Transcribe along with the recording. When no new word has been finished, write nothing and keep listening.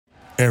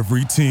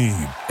Every team,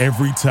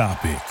 every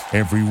topic,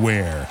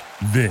 everywhere.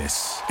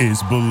 This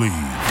is Believe.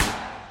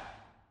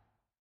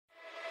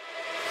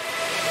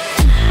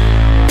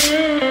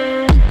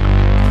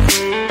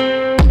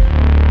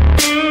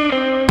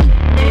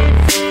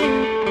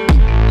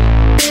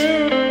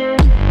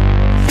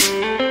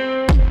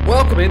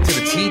 Welcome into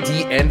the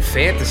TDN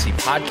Fantasy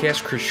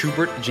Podcast. Chris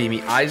Schubert,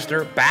 Jamie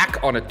Eisner,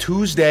 back on a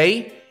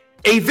Tuesday.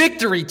 A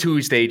victory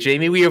Tuesday,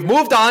 Jamie. We have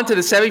moved on to the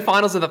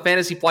semifinals of the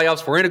fantasy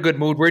playoffs. We're in a good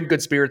mood. We're in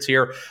good spirits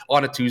here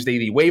on a Tuesday.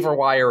 The waiver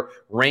wire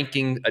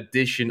ranking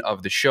edition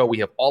of the show. We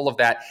have all of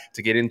that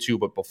to get into.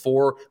 But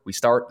before we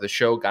start the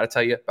show, got to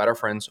tell you about our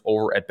friends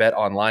over at Bet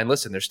Online.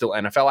 Listen, there's still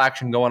NFL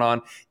action going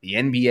on. The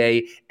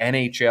NBA,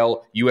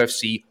 NHL,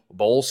 UFC,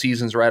 bowl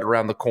season's right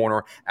around the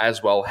corner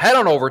as well. Head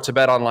on over to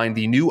Bet Online,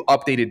 the new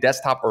updated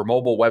desktop or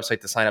mobile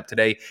website to sign up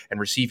today and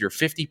receive your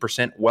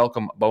 50%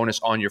 welcome bonus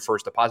on your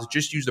first deposit.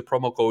 Just use the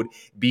promo code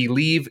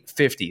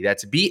BELIEVE50.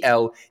 That's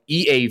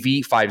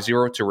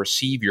BLEAV50 to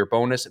receive your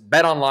bonus.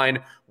 Bet Online,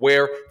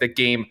 where the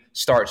game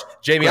starts.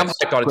 Jamie, I'm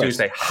hyped on a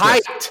Tuesday.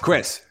 Hyped.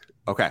 Chris.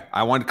 Okay,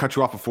 I wanted to cut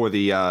you off before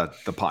the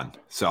pun,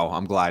 so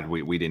I'm glad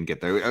we didn't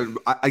get there.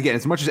 Again,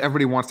 as much as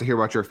everybody wants to hear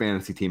about your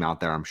fantasy team out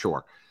there, I'm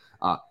sure.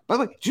 By the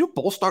way, did you know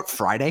Bowl start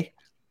Friday?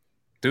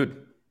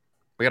 Dude,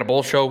 we got a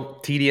bowl show,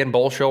 TDN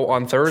bowl show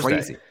on Thursday.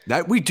 Crazy.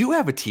 That we do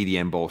have a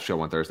TDN bowl show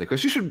on Thursday,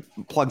 because you should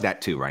plug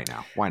that too right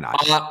now. Why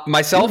not?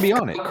 Myself,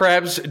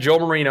 Krabs, Joe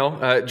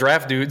Marino,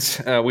 Draft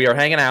Dudes, we are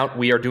hanging out.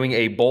 We are doing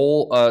a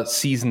bowl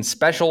season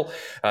special.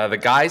 The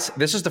guys,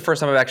 this is the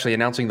first time I'm actually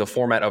announcing the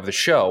format of the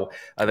show.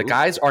 The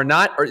guys are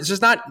not, or it's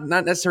just not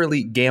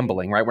necessarily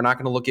gambling, right? We're not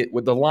going to look at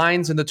what the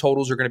lines and the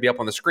totals are going to be up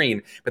on the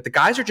screen, but the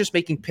guys are just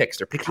making picks.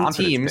 They're picking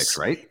teams, picks,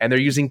 right? And they're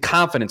using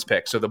confidence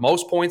picks. So the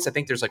most points, I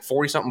think there's like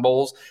 40-something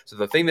bowls. So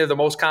the thing they're the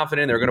most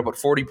confident in, they're going to put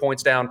 40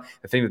 points down.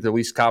 The thing that they're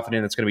least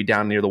confident, that's going to be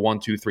down near the 1,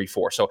 2, 3,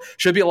 4. So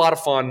should be a lot of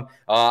fun.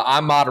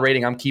 I'm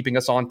moderating. I'm keeping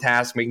us on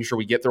task, making sure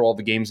we get through all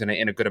the games in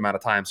a good amount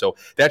of time. So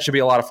that should be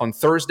a lot of fun.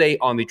 Thursday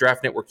on the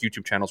Draft Network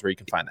YouTube channels where you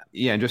can find that.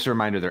 Yeah, and just a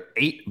reminder, there are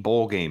 8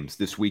 bowl games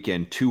this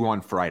weekend, 2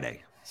 on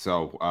Friday.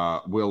 So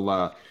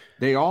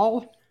they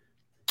all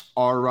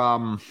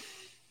are,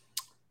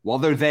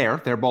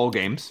 they're bowl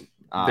games.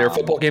 They're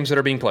football games that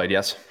are being played,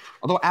 yes.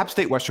 Although App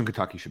State, Western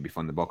Kentucky should be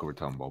fun, the Boca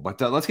Raton Bowl. But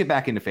let's get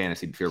back into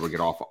fantasy before we get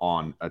off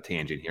on a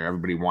tangent here.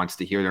 Everybody wants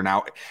to hear there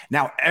now.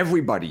 Now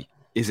everybody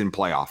is in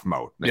playoff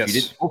mode.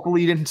 Yes.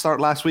 Hopefully you didn't start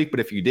last week, but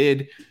if you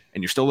did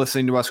and you're still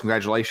listening to us,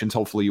 congratulations.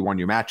 Hopefully you won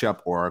your matchup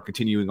or are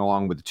continuing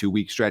along with the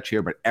 2-week stretch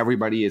here. But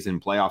everybody is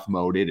in playoff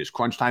mode. It is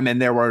crunch time, and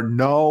there are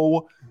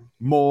no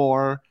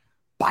more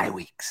bye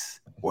weeks.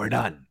 We're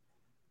done.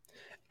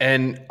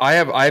 And I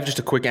have just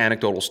a quick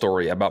anecdotal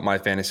story about my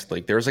fantasy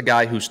league. There's a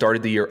guy who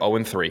started the year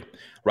 0-3,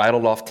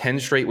 rattled off 10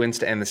 straight wins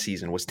to end the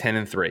season, was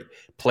 10-3,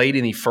 played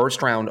in the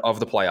first round of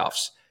the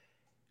playoffs,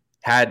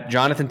 had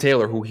Jonathan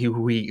Taylor, who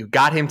he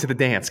got him to the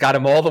dance, got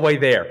him all the way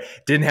there.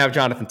 Didn't have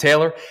Jonathan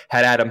Taylor,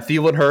 had Adam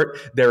Thielen hurt,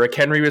 Derrick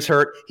Henry was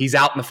hurt, he's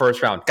out in the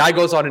first round. Guy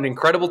goes on an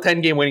incredible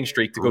 10-game winning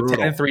streak to go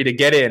 10-3 to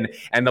get in,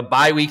 and the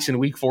bye weeks in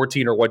week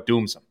 14 are what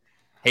dooms him.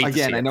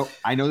 Again,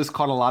 I know this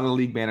caught a lot of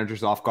league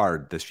managers off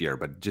guard this year,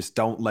 but just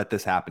don't let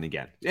this happen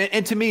again.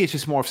 And to me, it's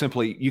just more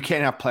simply, you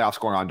can't have playoffs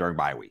going on during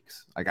bye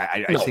weeks. Like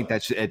I think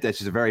that's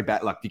just a very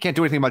bad look. You can't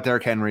do anything about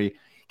Derrick Henry.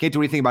 Can't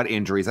do anything about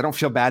injuries. I don't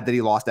feel bad that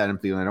he lost Adam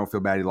Thielen. I don't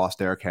feel bad he lost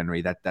Derrick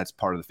Henry. That's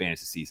part of the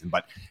fantasy season.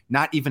 But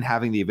not even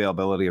having the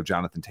availability of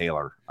Jonathan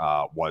Taylor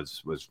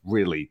was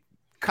really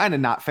kind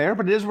of not fair.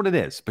 But it is what it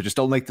is. But just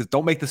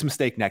don't make this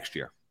mistake next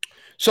year.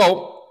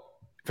 So,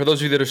 for those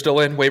of you that are still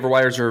in, waiver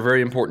wires are a very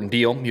important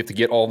deal. You have to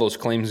get all those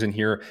claims in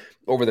here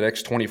over the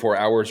next 24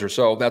 hours or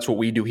so. That's what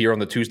we do here on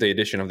the Tuesday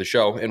edition of the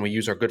show, and we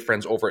use our good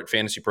friends over at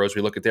Fantasy Pros.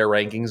 We look at their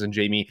rankings, and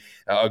Jamie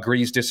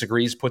agrees,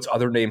 disagrees, puts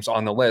other names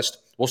on the list.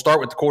 We'll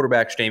start with the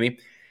quarterbacks, Jamie.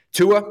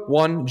 Tua,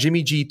 1,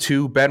 Jimmy G,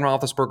 2, Ben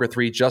Roethlisberger,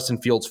 3,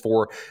 Justin Fields,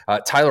 4.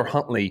 Tyler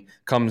Huntley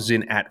comes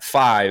in at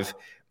 5.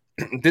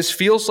 This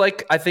feels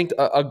like, I think,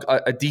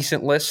 a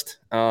decent list.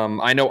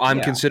 I know I'm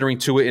considering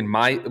Tua in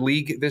my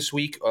league this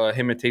week.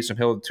 Him and Taysom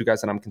Hill are the two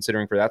guys that I'm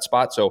considering for that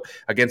spot. So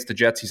against the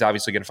Jets, he's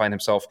obviously going to find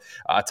himself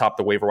atop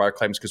the waiver wire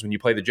claims, because when you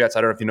play the Jets,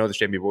 I don't know if you know this,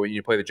 Jamie, but when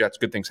you play the Jets,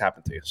 good things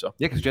happen to you. So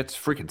yeah, because Jets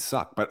freaking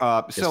suck. But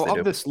so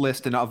of this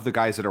list and of the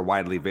guys that are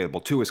widely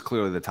available, Tua is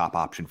clearly the top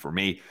option for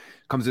me.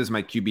 Comes as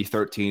my QB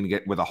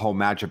 13 with a home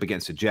matchup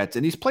against the Jets,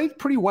 and he's played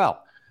pretty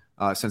well.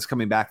 Since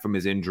coming back from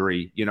his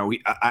injury. You know,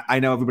 I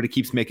know everybody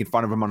keeps making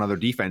fun of him on other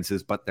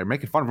defenses, but they're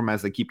making fun of him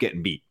as they keep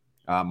getting beat.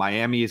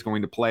 Miami is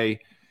going to play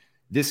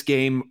this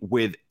game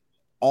with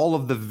all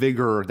of the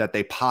vigor that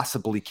they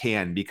possibly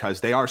can,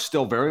 because they are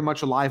still very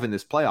much alive in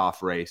this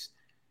playoff race.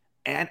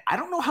 And I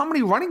don't know how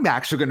many running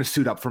backs are going to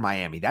suit up for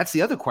Miami. That's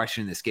the other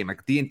question in this game.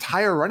 Like, the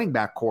entire running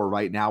back core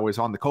right now is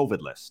on the COVID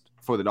list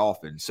for the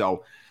Dolphins.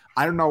 So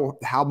I don't know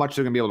how much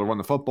they're going to be able to run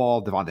the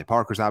football. Devontae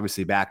Parker's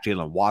obviously back.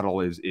 Jalen Waddle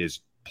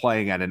is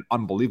playing at an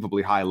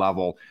unbelievably high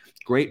level.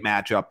 Great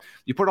matchup.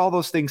 You put all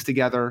those things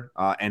together,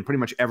 and pretty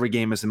much every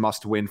game is a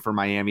must-win for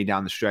Miami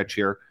down the stretch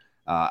here.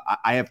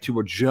 I have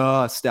Tua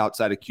just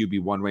outside of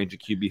QB1 range of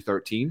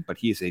QB13, but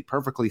he is a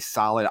perfectly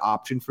solid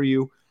option for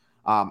you.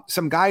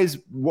 Some guys,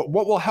 what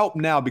will help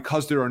now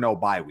because there are no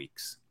bye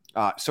weeks.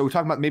 So we're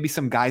talking about maybe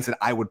some guys that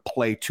I would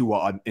play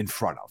Tua in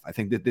front of. I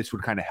think that this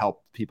would kind of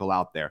help people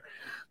out there.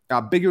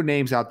 Bigger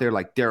names out there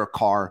like Derek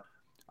Carr,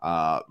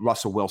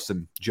 Russell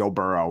Wilson, Joe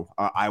Burrow.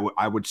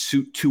 I would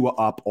suit Tua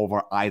up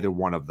over either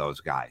one of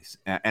those guys.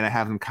 And I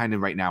have them kind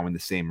of right now in the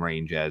same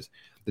range as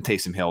the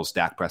Taysom Hills,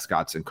 Dak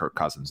Prescott's, and Kirk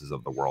Cousins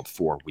of the world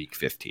for Week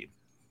 15.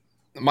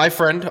 My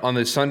friend on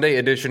the Sunday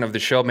edition of the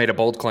show made a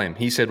bold claim.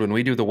 He said when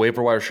we do the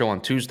waiver wire show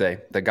on Tuesday,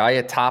 the guy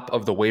at top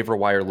of the waiver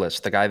wire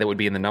list, the guy that would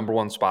be in the number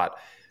one spot,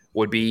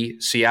 would be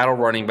Seattle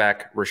running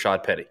back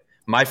Rashad Penny.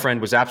 My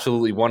friend was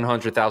absolutely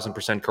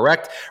 100,000%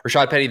 correct.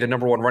 Rashad Penny, the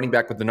number one running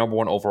back with the number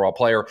one overall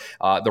player.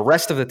 The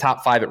rest of the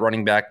top five at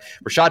running back,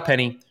 Rashad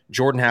Penny,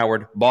 Jordan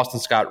Howard, Boston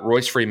Scott,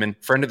 Royce Freeman,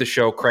 friend of the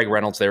show, Craig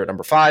Reynolds there at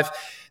number 5.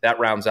 That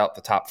rounds out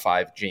the top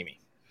 5, Jamie.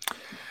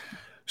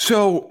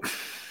 So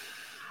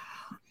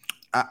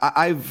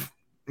I've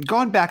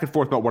gone back and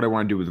forth about what I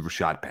want to do with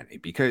Rashad Penny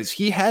because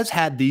he has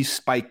had these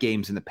spike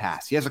games in the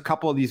past. He has a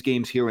couple of these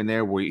games here and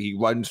there where he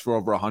runs for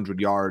over 100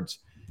 yards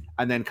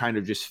and then kind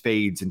of just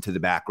fades into the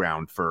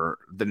background for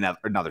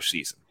another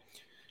season.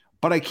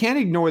 But I can't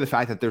ignore the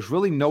fact that there's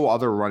really no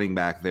other running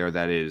back there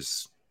that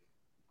is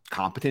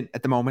competent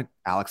at the moment.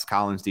 Alex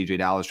Collins, DJ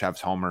Dallas,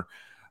 Travis Homer,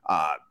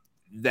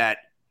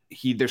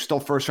 there's still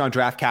first-round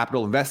draft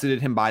capital invested in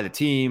him by the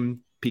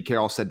team. Pete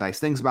Carroll said nice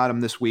things about him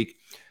this week.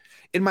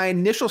 In my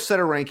initial set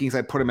of rankings,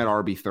 I put him at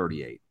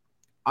RB38.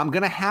 I'm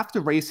going to have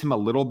to raise him a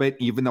little bit,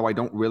 even though I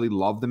don't really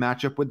love the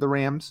matchup with the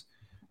Rams.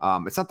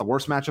 It's not the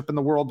worst matchup in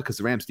the world because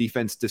the Rams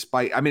defense,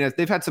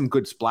 they've had some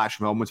good splash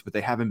moments, but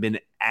they haven't been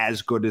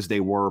as good as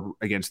they were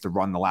against the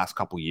run the last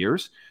couple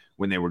years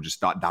when they were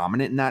just not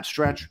dominant in that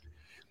stretch.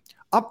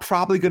 I'm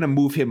probably going to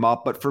move him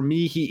up, but for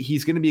me,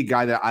 he's going to be a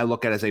guy that I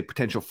look at as a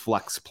potential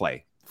flex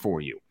play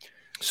for you.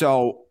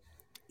 So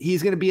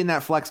he's going to be in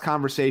that flex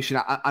conversation.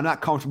 I'm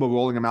not comfortable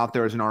rolling him out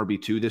there as an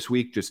RB2 this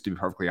week, just to be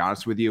perfectly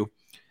honest with you.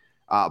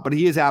 But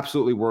he is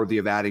absolutely worthy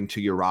of adding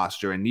to your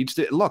roster and needs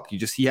to look.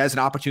 He has an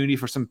opportunity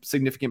for some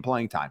significant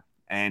playing time,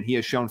 and he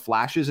has shown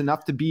flashes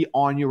enough to be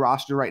on your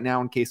roster right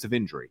now in case of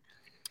injury.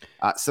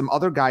 Some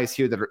other guys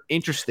here that are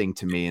interesting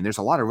to me, and there's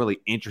a lot of really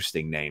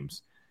interesting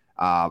names.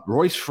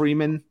 Royce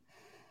Freeman,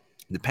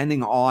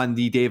 depending on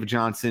the David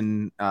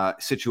Johnson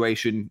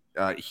situation,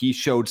 he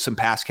showed some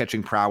pass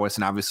catching prowess,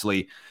 and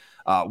obviously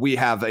we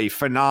have a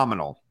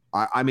phenomenal.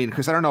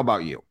 Because I don't know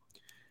about you.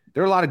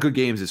 There are a lot of good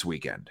games this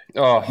weekend,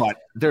 but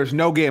there's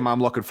no game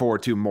I'm looking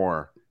forward to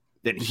more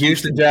than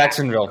Houston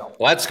Jacksonville.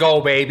 Let's go,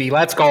 baby.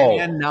 Let's go. I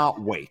cannot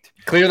wait.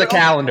 Clear the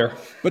calendar.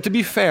 But to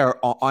be fair,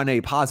 on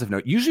a positive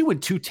note, usually when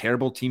two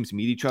terrible teams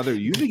meet each other,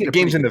 you usually get a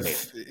games in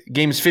the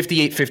game's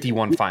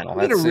 58-51 final.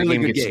 That's a really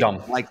good game.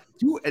 Dumb. Like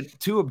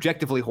two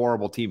objectively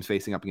horrible teams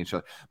facing up against each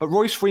other. But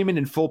Royce Freeman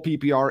in full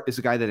PPR is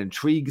a guy that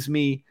intrigues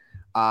me.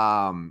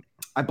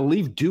 I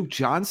believe Duke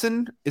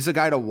Johnson is a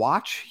guy to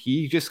watch.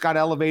 He just got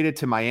elevated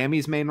to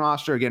Miami's main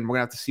roster. Again, we're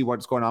going to have to see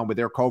what's going on with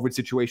their COVID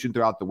situation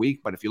throughout the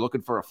week. But if you're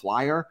looking for a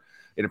flyer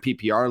in a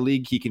PPR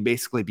league, he can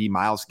basically be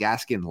Myles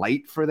Gaskin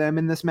light for them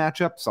in this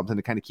matchup, something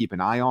to kind of keep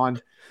an eye on,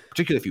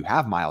 particularly if you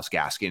have Myles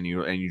Gaskin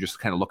and you're just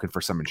kind of looking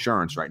for some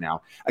insurance right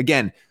now.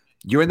 Again,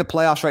 you're in the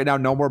playoffs right now,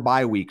 no more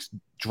bye weeks.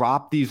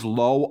 Drop these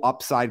low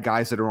upside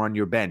guys that are on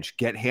your bench.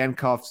 Get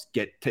handcuffs,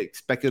 take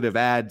speculative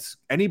ads.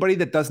 Anybody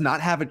that does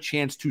not have a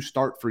chance to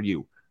start for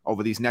you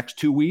over these next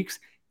 2 weeks,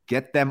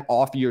 get them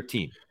off your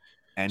team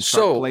and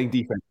start playing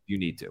defense if you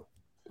need to.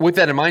 With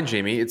that in mind,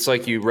 Jamie, it's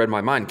like you read my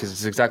mind because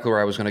it's exactly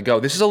where I was going to go.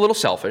 This is a little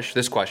selfish,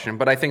 this question,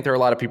 but I think there are a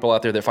lot of people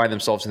out there that find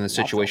themselves in the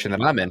situation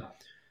that I'm in.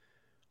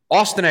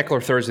 Austin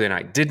Eckler Thursday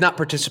night did not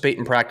participate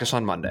in practice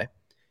on Monday.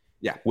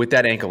 Yeah. With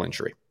that ankle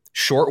injury.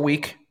 Short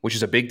week, which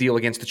is a big deal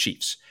against the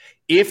Chiefs.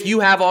 If you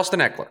have Austin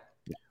Eckler,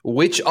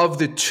 which of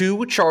the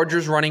two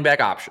Chargers running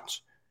back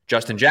options,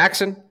 Justin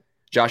Jackson,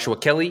 Joshua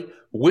Kelly,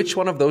 which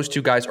one of those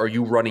two guys are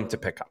you running to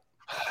pick up?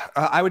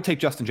 I would take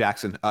Justin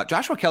Jackson.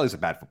 Joshua Kelly's a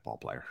bad football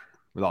player,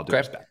 with all due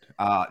respect.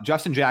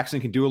 Justin Jackson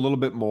can do a little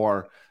bit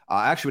more.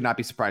 I actually would not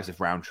be surprised if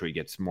Roundtree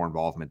gets more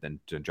involvement than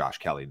Josh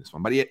Kelly in this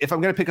one. But if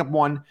I'm going to pick up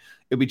one,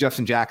 it would be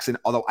Justin Jackson,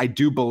 although I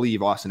do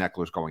believe Austin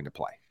Eckler is going to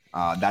play.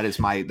 That is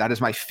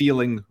my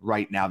feeling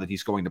right now that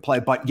he's going to play.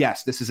 But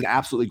yes, this is an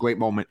absolutely great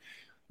moment.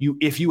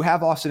 If you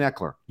have Austin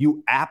Eckler,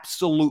 you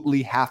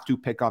absolutely have to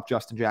pick up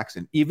Justin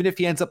Jackson, even if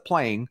he ends up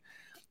playing,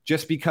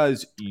 just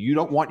because you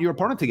don't want your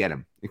opponent to get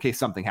him in case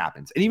something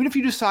happens. And even if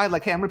you decide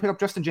like, hey, I'm going to pick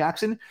up Justin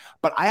Jackson,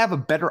 but I have a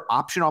better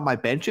option on my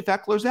bench if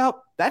Eckler's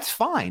out, that's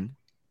fine.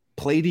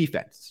 Play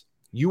defense.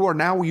 You are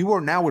now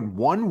in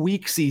 1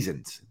 week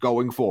seasons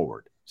going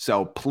forward.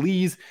 So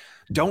please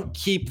don't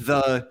keep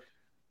the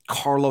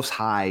Carlos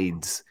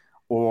Hydes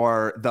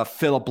or the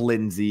Philip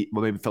Lindsay.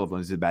 Well, maybe Philip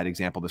Lindsay is a bad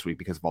example this week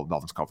because of all the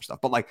Dolphins cover stuff.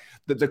 But like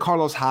the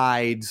Carlos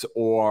Hydes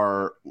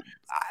or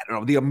I don't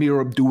know, the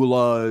Amir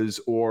Abdullahs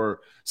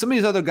or some of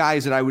these other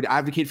guys that I would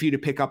advocate for you to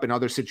pick up in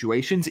other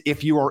situations.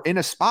 If you are in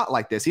a spot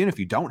like this, even if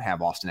you don't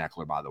have Austin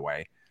Eckler, by the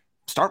way,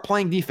 start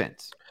playing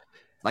defense.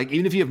 Like,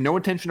 even if you have no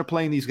intention of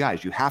playing these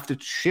guys, you have to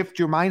shift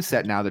your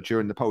mindset now that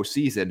you're in the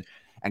postseason.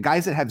 And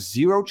guys that have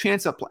zero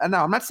chance of –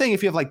 now, I'm not saying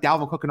if you have like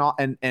Dalvin Cook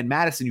and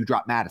Madison, you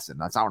drop Madison.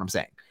 That's not what I'm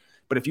saying.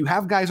 But if you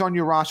have guys on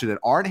your roster that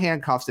aren't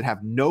handcuffs, that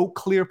have no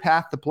clear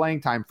path to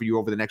playing time for you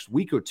over the next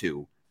week or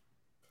two,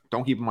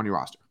 don't keep them on your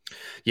roster.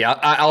 Yeah,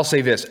 I'll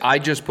say this. I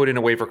just put in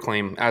a waiver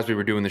claim as we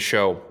were doing the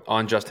show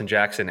on Justin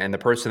Jackson, and the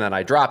person that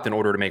I dropped in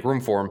order to make room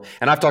for him,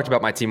 and I've talked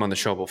about my team on the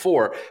show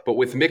before, but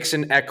with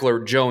Mixon,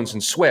 Eckler, Jones,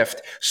 and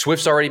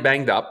Swift's already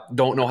banged up.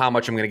 Don't know how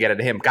much I'm going to get out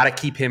of him. Got to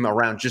keep him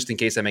around just in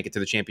case I make it to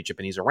the championship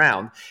and he's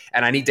around,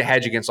 and I need to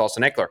hedge against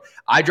Austin Eckler.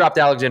 I dropped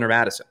Alexander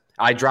Madison.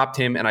 I dropped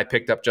him and I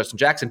picked up Justin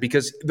Jackson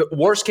because the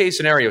worst case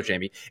scenario,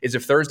 Jamie, is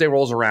if Thursday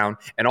rolls around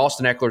and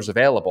Austin Eckler is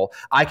available,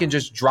 I can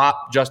just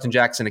drop Justin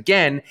Jackson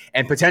again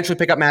and potentially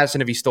pick up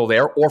Madison if he's still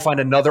there, or find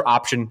another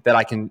option that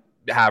I can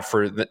have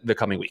for the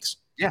coming weeks.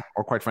 Yeah,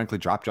 or quite frankly,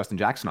 drop Justin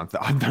Jackson on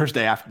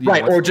Thursday after.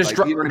 Right, or just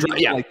drop.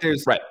 Yeah, like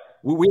there's right.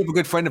 We have a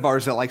good friend of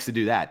ours that likes to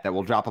do that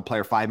will drop a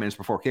player 5 minutes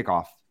before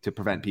kickoff to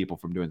prevent people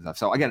from doing stuff.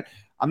 So again,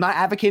 I'm not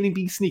advocating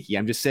being sneaky.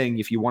 I'm just saying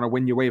if you want to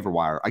win your waiver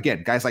wire,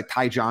 again, guys like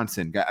Ty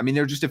Johnson, I mean,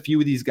 there are just a few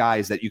of these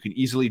guys that you can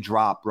easily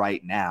drop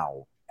right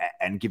now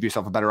and give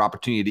yourself a better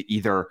opportunity to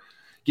either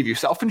give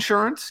yourself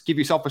insurance, give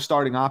yourself a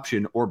starting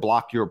option, or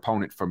block your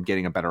opponent from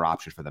getting a better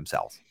option for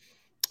themselves.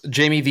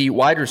 Jamie, the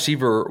wide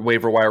receiver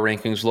waiver wire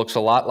rankings looks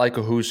a lot like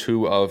a who's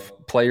who of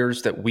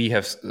players that we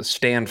have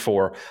stand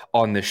for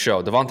on this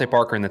show. Devontae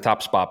Parker in the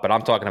top spot, but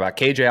I'm talking about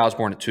KJ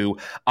Osborne at 2,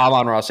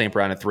 Amon-Ra St.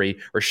 Brown at 3,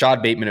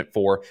 Rashad Bateman at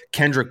 4,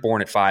 Kendrick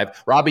Bourne at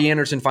 5. Robbie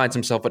Anderson finds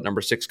himself at number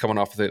 6 coming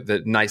off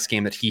the nice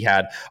game that he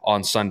had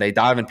on Sunday.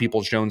 Donovan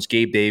Peoples-Jones,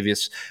 Gabe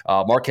Davis,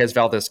 Marquez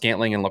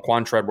Valdes-Scantling, and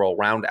Laquan Treadwell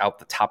round out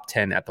the top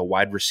 10 at the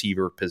wide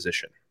receiver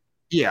position.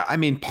 Yeah, I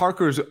mean,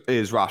 Parker's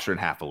is rostered in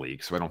half a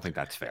league, so I don't think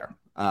that's fair.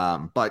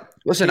 But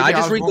listen, I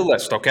just read the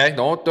list, okay?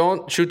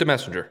 Don't shoot the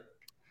messenger.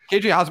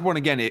 KJ Osborne,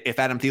 again, if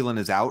Adam Thielen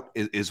is out,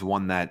 is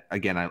one that,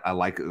 again, I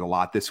like a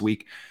lot this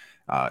week.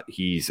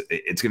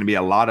 It's going to be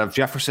a lot of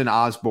Jefferson,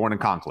 Osborne,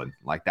 and Conklin.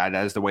 Like that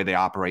is the way they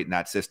operate in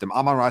that system.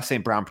 Amon-Ra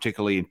St. Brown,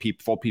 particularly in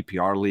full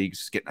PPR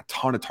leagues, getting a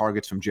ton of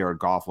targets from Jared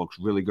Goff, looks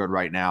really good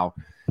right now.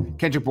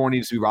 Kendrick Bourne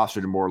needs to be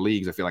rostered in more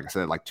leagues. I feel like I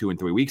said it like 2 and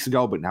 3 weeks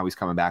ago, but now he's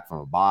coming back from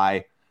a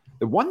bye.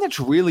 The one that's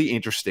really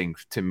interesting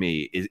to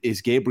me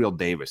is Gabriel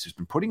Davis, who's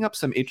been putting up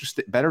some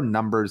better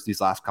numbers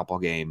these last couple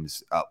of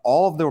games.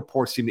 All of the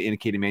reports seem to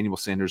indicate Emmanuel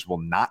Sanders will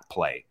not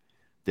play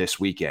this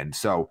weekend.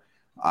 So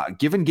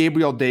given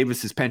Gabriel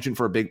Davis's penchant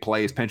for a big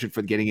play, his penchant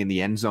for getting in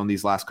the end zone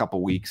these last couple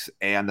of weeks,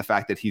 and the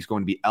fact that he's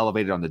going to be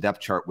elevated on the depth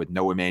chart with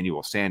no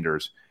Emmanuel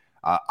Sanders,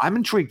 I'm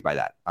intrigued by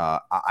that.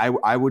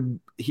 I would,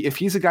 if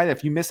he's a guy that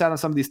if you miss out on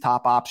some of these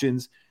top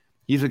options,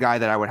 he's a guy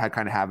that I would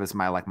kind of have as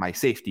my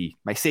safety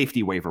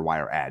waiver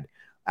wire ad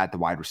at the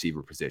wide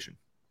receiver position.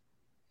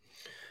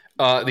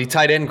 The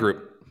tight end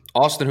group: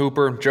 Austin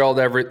Hooper, Gerald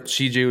Everett,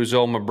 CJ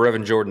Uzomah,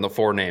 Brevin Jordan, the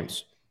 4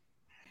 names.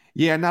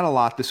 Yeah, not a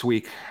lot this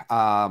week.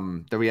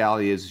 The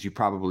reality is you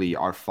probably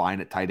are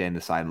fine at tight end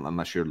aside,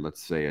 unless you're,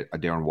 let's say, a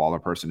Darren Waller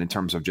person, in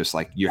terms of just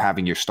like you're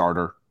having your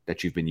starter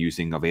that you've been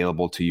using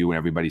available to you and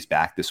everybody's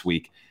back this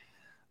week.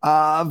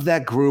 Of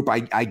that group,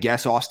 I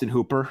guess Austin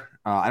Hooper.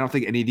 I don't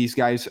think any of these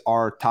guys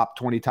are top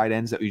 20 tight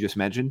ends that we just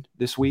mentioned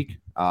this week,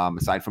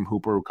 aside from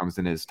Hooper, who comes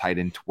in as tight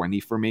end 20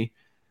 for me.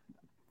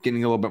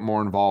 Getting a little bit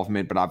more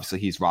involvement, but obviously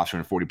he's rostered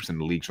in 40% of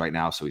the leagues right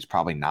now, so he's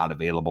probably not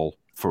available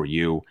for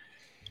you.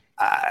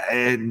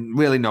 And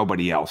really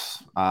nobody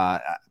else.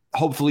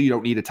 Hopefully you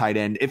don't need a tight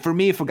end. For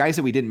me, for guys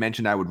that we didn't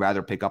mention, I would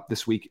rather pick up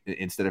this week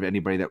instead of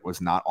anybody that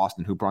was not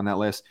Austin Hooper on that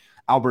list.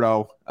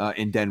 Alberto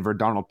in Denver.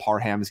 Donald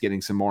Parham is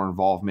getting some more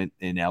involvement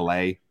in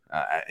LA.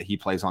 He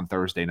plays on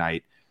Thursday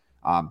night.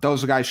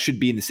 Those guys should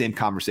be in the same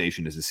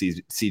conversation as the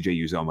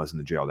CJ Uzomahs and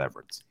the Gerald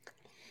Everetts.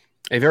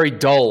 A very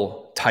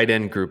dull tight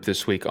end group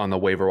this week on the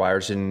waiver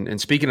wires. And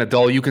speaking of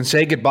dull, you can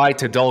say goodbye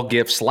to dull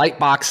gifts.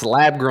 Lightbox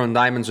lab-grown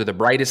diamonds are the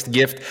brightest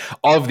gift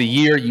of the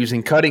year.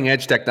 Using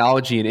cutting-edge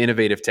technology and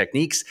innovative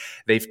techniques,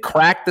 they've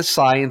cracked the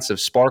science of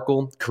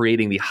sparkle,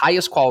 creating the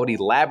highest quality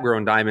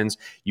lab-grown diamonds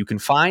you can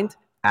find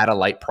at a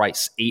light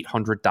price,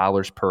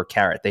 $800 per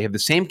carat. They have the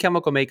same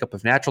chemical makeup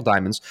of natural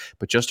diamonds,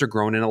 but just are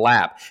grown in a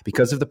lab.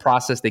 Because of the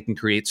process, they can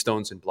create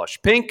stones in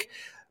blush pink,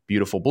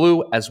 beautiful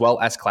blue, as well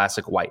as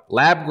classic white.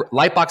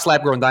 Lightbox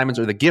lab-grown diamonds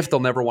are the gift they'll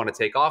never want to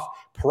take off,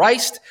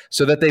 priced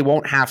so that they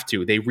won't have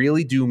to. They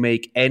really do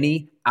make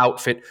any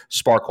outfit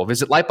sparkle.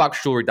 Visit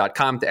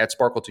lightboxjewelry.com to add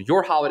sparkle to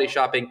your holiday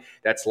shopping.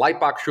 That's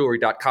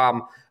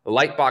lightboxjewelry.com.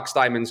 Lightbox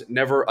diamonds,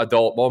 never a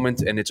dull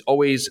moment, and it's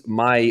always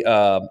my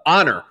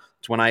honor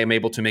when I am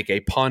able to make a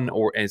pun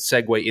or a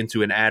segue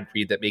into an ad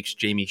read that makes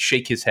Jamie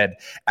shake his head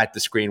at the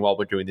screen while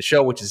we're doing the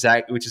show, which is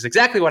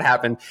exactly what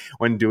happened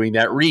when doing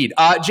that read.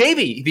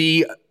 Jamie,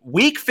 the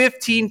Week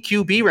 15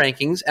 QB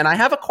rankings, and I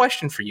have a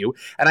question for you,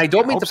 and I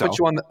don't mean to put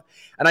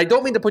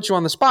you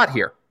on the spot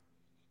here.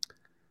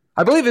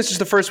 I believe this is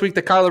the first week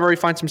that Kyler Murray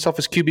finds himself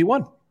as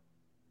QB1.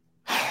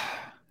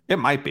 It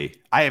might be.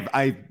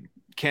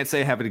 can't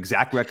say I have an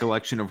exact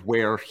recollection of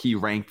where he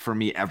ranked for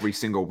me every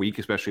single week,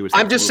 especially with.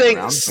 I'm just saying,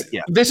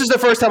 this is the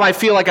first time I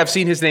feel like I've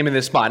seen his name in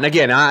this spot. And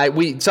again,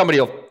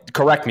 somebody will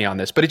correct me on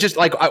this, but it just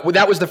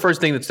that was the first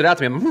thing that stood out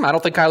to me. I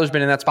don't think Kyler's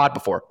been in that spot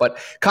before. But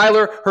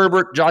Kyler,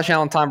 Herbert, Josh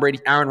Allen, Tom Brady,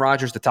 Aaron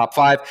Rodgers, the top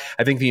 5.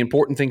 I think the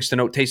important things to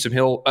note: Taysom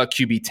Hill,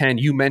 QB 10.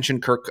 You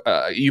mentioned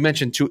you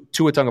mentioned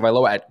Tua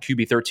Tagovailoa at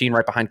QB 13,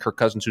 right behind Kirk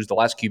Cousins, who's the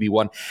last QB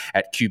 1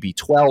 at QB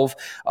 12.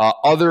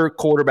 Other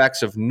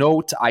quarterbacks of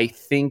note, I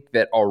think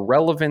that are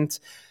relevant.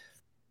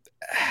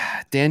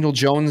 Daniel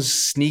Jones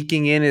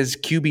sneaking in as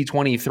QB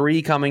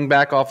 23, coming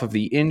back off of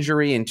the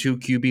injury in 2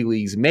 QB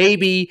leagues.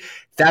 Maybe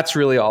that's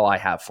really all I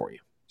have for you.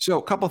 So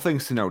a couple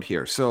things to note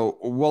here. So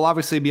we'll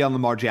obviously be on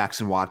Lamar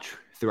Jackson watch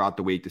throughout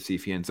the week to see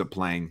if he ends up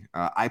playing.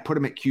 I put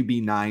him at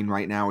QB 9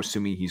 right now,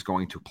 assuming he's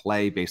going to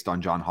play based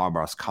on John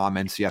Harbaugh's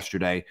comments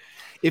yesterday.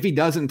 If he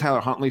doesn't, Tyler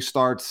Huntley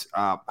starts.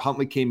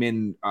 Huntley came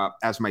in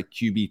as my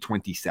QB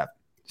 27.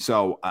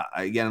 So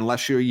again,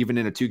 unless you're even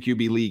in a 2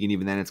 QB league, and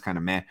even then it's kind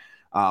of meh.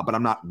 But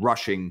I'm not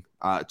rushing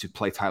to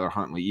play Tyler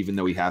Huntley, even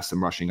though he has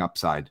some rushing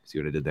upside. See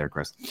what I did there,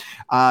 Chris?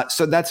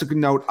 So that's a good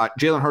note.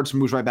 Jalen Hurts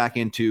moves right back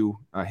into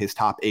his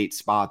top 8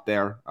 spot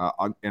there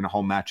in a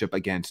home matchup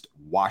against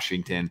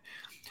Washington.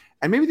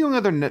 And maybe the only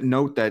other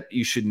note that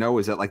you should know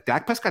is that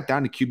Dak Prescott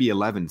down to QB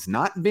 11's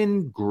not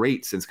been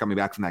great since coming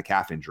back from that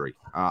calf injury.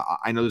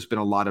 I know there's been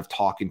a lot of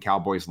talk in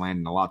Cowboys land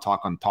and a lot of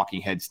talk on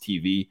Talking Heads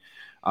TV.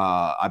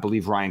 I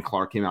believe Ryan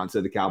Clark came out and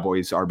said the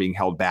Cowboys are being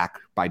held back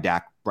by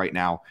Dak right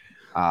now.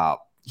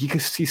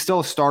 He's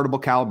still a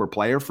startable caliber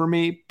player for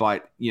me,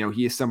 but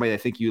he is somebody I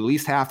think you at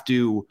least have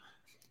to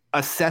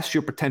assess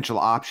your potential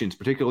options,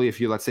 particularly if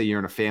let's say you're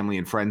in a family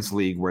and friends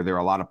league where there are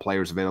a lot of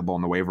players available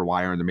on the waiver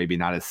wire and they're maybe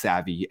not as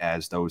savvy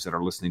as those that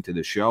are listening to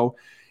the show.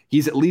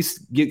 He's at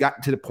least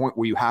got to the point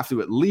where you have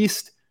to at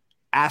least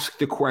ask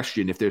the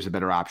question if there's a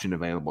better option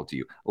available to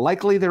you.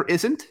 Likely there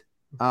isn't,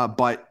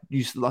 but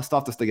you still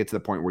have to get to the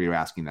point where you're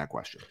asking that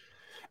question.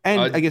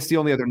 And I guess the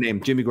only other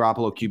name, Jimmy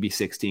Garoppolo, QB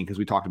 16, because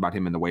we talked about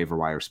him in the waiver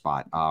wire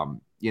spot.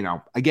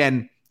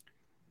 Again,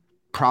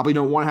 probably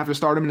don't want to have to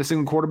start him in a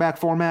single quarterback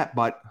format,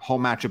 but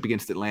home matchup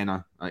against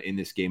Atlanta in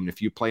this game. And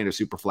if you play in a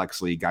super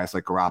flex league, guys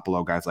like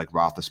Garoppolo, guys like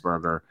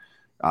Roethlisberger,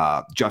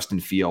 Justin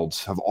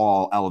Fields have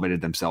all elevated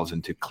themselves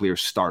into clear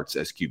starts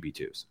as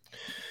QB2s.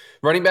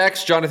 Running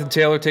backs, Jonathan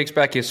Taylor takes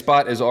back his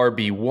spot as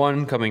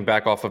RB1, coming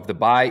back off of the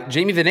bye.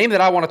 Jamie, the name that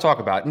I want to talk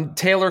about,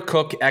 Taylor,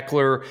 Cook,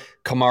 Eckler,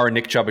 Kamara,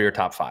 Nick Chubb are your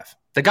top 5.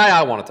 The guy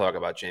I want to talk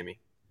about, Jamie,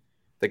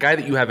 the guy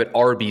that you have at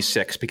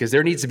RB6, because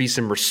there needs to be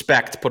some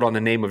respect put on the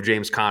name of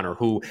James Conner,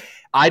 who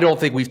I don't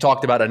think we've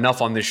talked about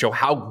enough on this show,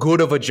 how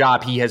good of a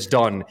job he has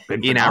done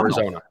in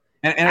Arizona.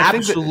 And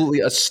absolutely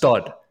a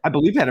stud. I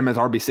believe I had him as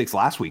RB6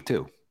 last week,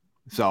 too.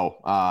 So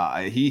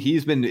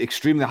he's been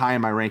extremely high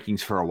in my rankings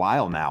for a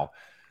while now.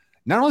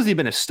 Not only has he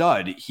been a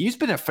stud, he's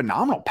been a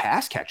phenomenal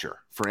pass catcher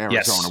for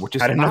Arizona, which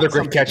is had another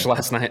great catch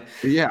last night.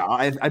 Yeah,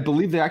 I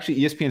believe that actually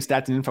ESPN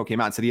Stats and Info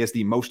came out and said he has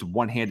the most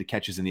one-handed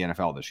catches in the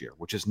NFL this year,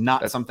 which is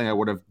not something I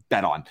would have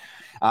bet on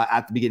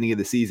at the beginning of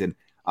the season.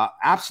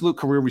 Absolute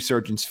career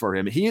resurgence for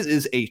him. He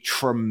is a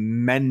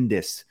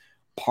tremendous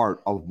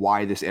part of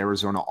why this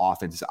Arizona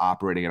offense is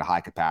operating at a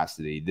high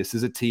capacity. This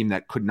is a team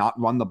that could not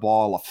run the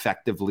ball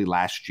effectively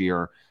last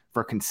year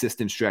for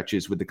consistent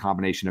stretches with the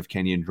combination of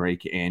Kenyon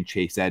Drake and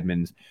Chase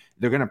Edmonds.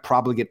 They're going to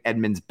probably get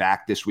Edmonds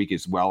back this week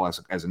as well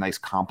as a nice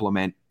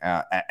compliment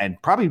and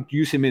probably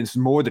use him in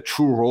more the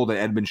true role that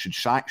Edmonds should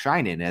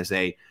shine in as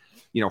a,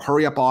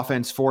 hurry up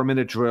offense,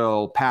 4-minute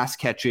drill, pass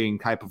catching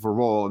type of a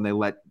role. And they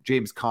let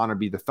James Conner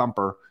be the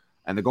thumper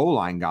and the goal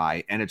line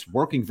guy. And it's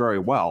working very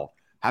well,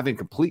 having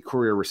complete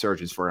career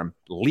resurgence for him.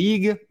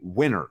 League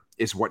winner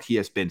is what he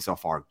has been so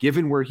far,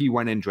 given where he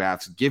went in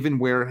drafts, given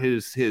where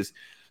his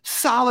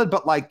solid,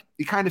 but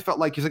he kind of felt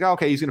like he's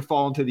okay, he's going to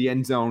fall into the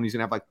end zone. He's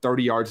going to have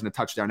 30 yards and a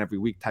touchdown every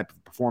week type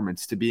of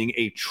performance, to being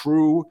a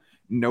true,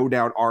 no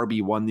doubt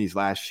RB1 these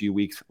last few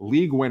weeks.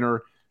 League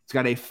winner. It's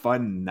got a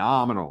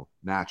phenomenal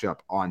matchup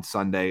on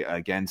Sunday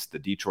against the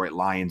Detroit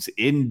Lions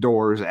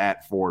indoors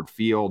at Ford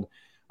Field.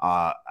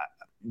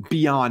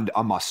 Beyond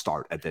a must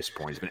start at this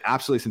point. It's been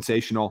absolutely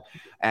sensational.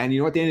 And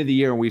at the end of the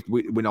year,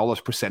 when all those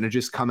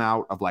percentages come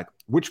out of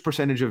which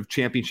percentage of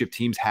championship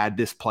teams had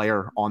this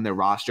player on their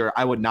roster,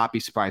 I would not be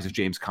surprised if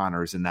James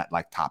Conner is in that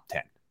top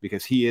 10,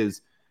 because he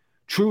is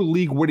true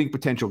league winning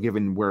potential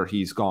given where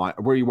he's gone,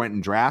 where he went in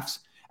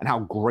drafts, and how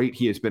great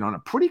he has been on a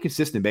pretty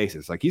consistent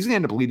basis. He's going to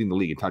end up leading the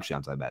league in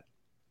touchdowns, I bet.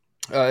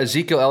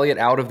 Ezekiel Elliott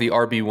out of the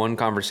RB1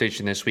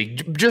 conversation this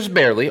week, just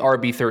barely,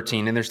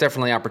 RB13, and there's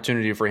definitely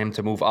opportunity for him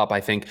to move up, I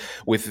think,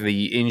 with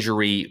the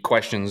injury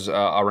questions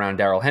around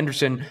Darrell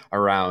Henderson,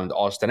 around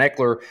Austin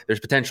Eckler. There's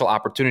potential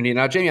opportunity.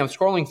 Now, Jamie, I'm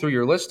scrolling through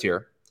your list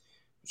here,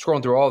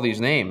 scrolling through all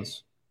these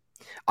names.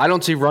 I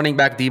don't see running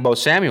back Deebo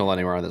Samuel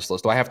anywhere on this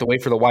list. Do I have to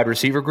wait for the wide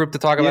receiver group to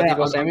talk about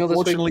Deebo Samuel this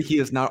week? Unfortunately, he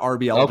is not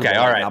RB eligible. Okay,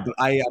 all right. Now, but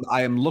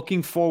I am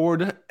looking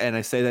forward, and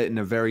I say that in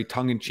a very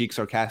tongue-in-cheek,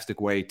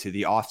 sarcastic way, to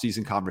the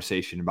offseason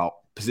conversation about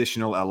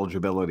positional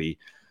eligibility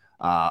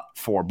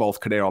for both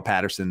Cordarrelle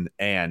Patterson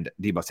and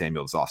Deebo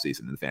Samuel this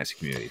offseason in the fantasy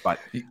community. But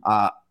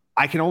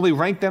I can only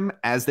rank them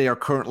as they are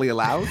currently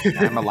allowed.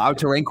 I'm allowed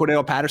to rank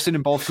Cordarrelle Patterson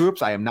in both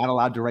groups. I am not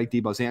allowed to rank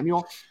Deebo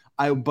Samuel.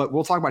 But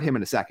we'll talk about him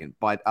in a second.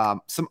 But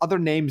some other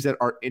names that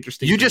are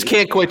interesting. You just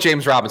can't quit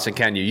James Robinson,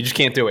 can you? You just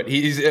can't do it.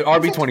 He's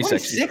RB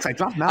 26. I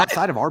dropped him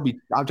outside of RB.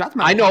 I dropped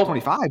him out of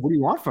 25. What do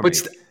you want from me?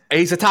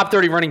 He's a top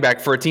 30 running back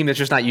for a team that's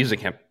just not using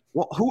him.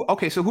 Well,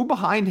 who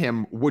behind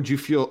him would you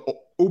feel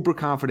uber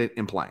confident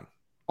in playing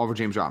over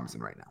James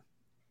Robinson right now?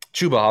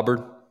 Chuba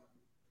Hubbard.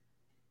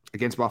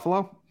 Against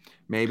Buffalo?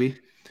 Maybe.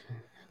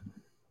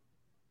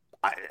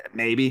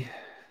 Maybe.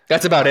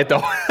 That's about it,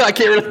 though. I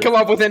can't really come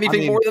up with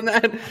anything more than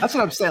that. That's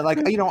what I'm saying. Like,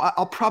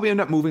 I'll probably end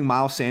up moving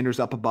Miles Sanders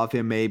up above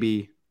him,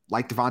 maybe,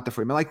 like Devonta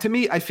Freeman. Like, to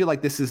me, I feel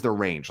like this is the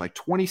range, like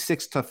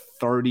 26 to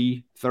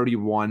 30,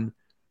 31.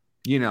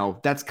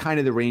 That's kind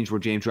of the range where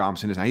James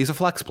Robinson is now. He's a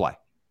flex play.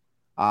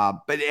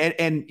 But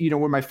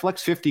when my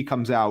Flex 50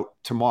 comes out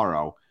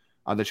tomorrow,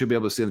 that you'll be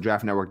able to see on the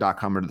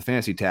draftnetwork.com under the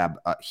fantasy tab,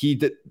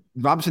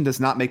 Robinson does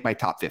not make my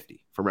top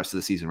 50 for the rest of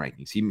the season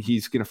rankings.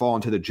 He's going to fall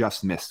into the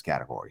just missed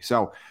category.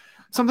 So,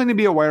 something to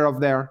be aware of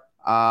there.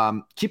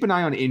 Keep an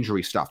eye on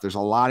injury stuff. There's a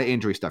lot of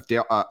injury stuff.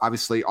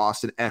 Obviously,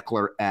 Austin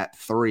Eckler at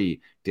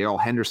 3. Darrell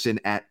Henderson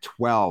at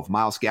 12.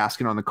 Myles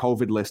Gaskin on the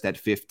COVID list at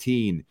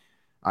 15.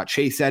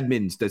 Chase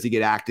Edmonds, does he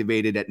get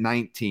activated at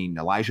 19?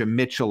 Elijah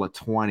Mitchell at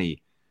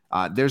 20.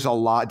 There's a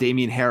lot.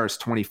 Damian Harris,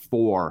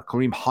 24.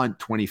 Kareem Hunt,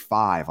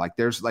 25.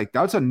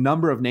 That's a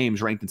number of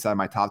names ranked inside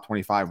my top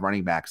 25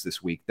 running backs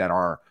this week that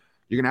you're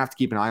going to have to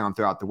keep an eye on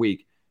throughout the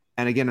week.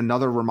 And again,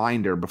 another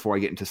reminder before I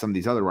get into some of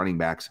these other running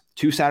backs,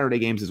 2 Saturday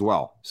games as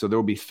well. So there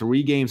will be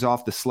 3 games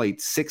off the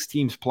slate, 6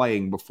 teams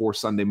playing before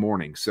Sunday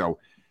morning. So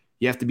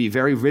you have to be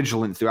very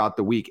vigilant throughout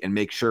the week and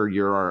make sure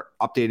you're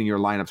updating your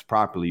lineups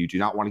properly. You do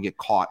not want to get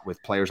caught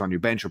with players on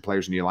your bench or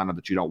players in your lineup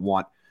that you don't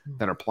want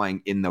that are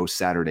playing in those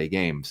Saturday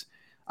games.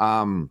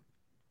 A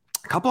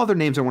couple other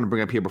names I want to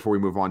bring up here before we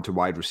move on to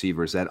wide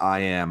receivers that I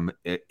am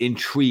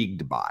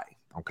intrigued by,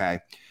 okay?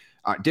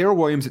 Darrell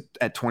Williams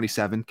at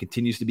 27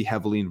 continues to be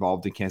heavily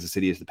involved in Kansas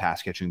City as the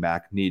pass catching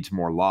back, needs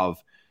more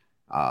love.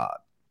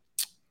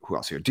 Who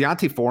else here?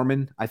 D'Onta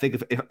Foreman. I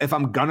think if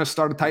I'm going to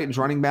start a Titans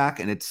running back,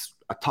 and it's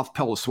a tough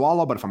pill to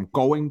swallow, but if I'm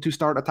going to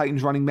start a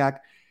Titans running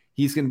back,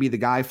 he's going to be the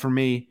guy for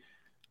me.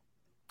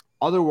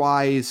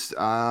 Otherwise,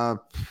 like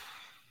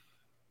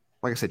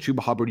I said,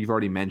 Chuba Hubbard, you've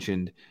already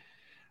mentioned.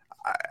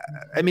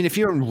 I mean, if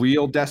you're in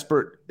real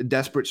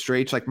desperate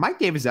straits, like Mike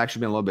Davis has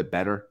actually been a little bit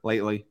better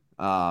lately.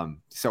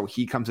 So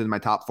he comes into my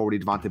top 40.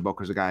 Devontae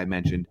Booker's a guy I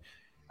mentioned.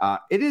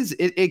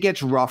 It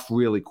gets rough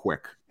really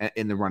quick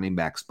in the running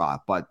back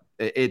spot, but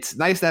it's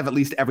nice to have at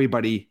least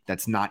everybody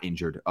that's not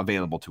injured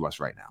available to us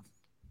right now.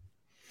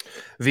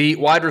 The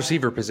wide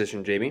receiver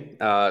position, Jamie.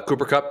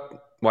 Cooper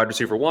Kupp, wide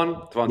receiver 1.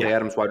 Devontae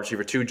Adams, wide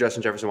receiver 2.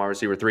 Justin Jefferson, wide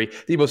receiver 3.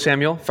 Deebo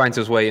Samuel finds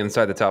his way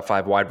inside the top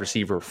 5, wide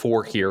receiver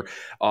 4 here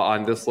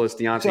on this list.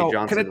 Deontay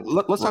Johnson.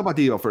 Let's talk about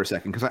Deebo for a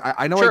second, because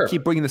I know I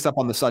keep bringing this up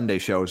on the Sunday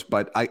shows,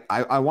 but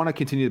I want to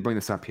continue to bring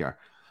this up here.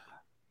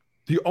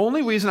 The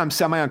only reason I'm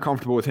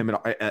semi-uncomfortable with him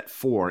at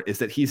 4 is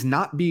that he's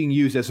not being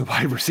used as a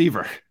wide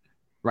receiver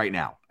right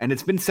now. And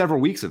it's been several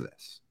weeks of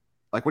this.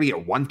 Like, what, did he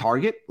get 1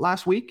 target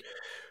last week?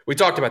 We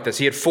talked about this.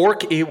 He had 4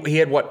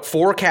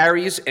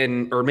 carries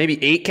or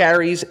maybe 8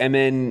 carries, and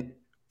then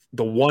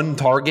the 1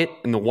 target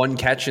and the 1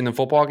 catch in the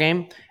football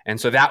game. And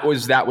so that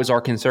was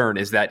our concern,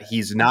 is that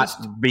he's not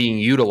being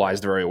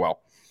utilized very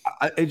well.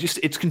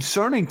 It's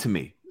concerning to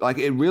me. Like,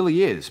 it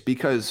really is,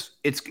 because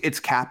it's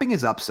capping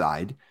his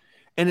upside,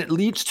 and it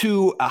leads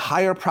to a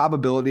higher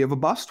probability of a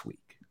bust week.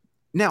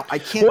 Now, I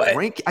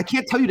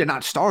can't tell you to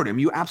not start him.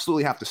 You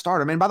absolutely have to start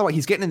him. And by the way,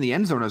 he's getting in the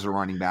end zone as a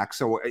running back.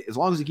 So as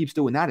long as he keeps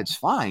doing that, it's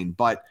fine.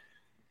 But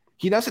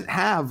he doesn't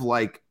have,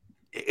 like,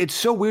 it's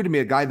so weird to me.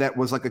 A guy that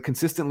was like a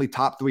consistently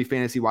top 3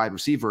 fantasy wide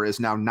receiver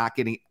is now not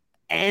getting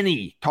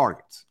any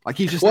targets. Like,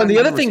 he's just the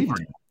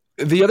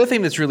other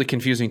thing that's really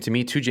confusing to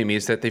me too, Jamie,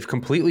 is that they've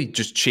completely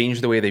just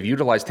changed the way they've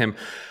utilized him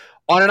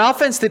on an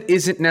offense that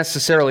isn't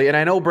necessarily, and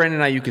I know Brandon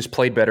Ayuk has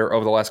played better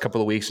over the last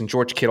couple of weeks, and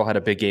George Kittle had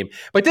a big game,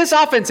 but this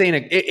offense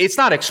it's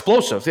not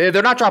explosive.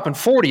 They're not dropping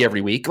 40 every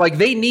week. Like,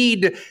 they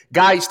need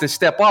guys to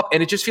step up,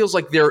 and it just feels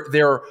like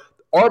they're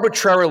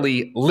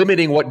arbitrarily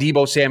limiting what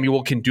Deebo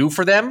Samuel can do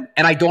for them,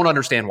 and I don't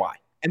understand why.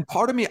 And there's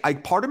part of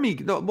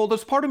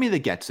me that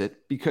gets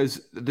it, because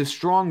the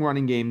strong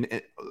running game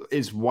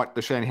is what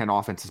the Shanahan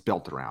offense is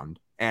built around,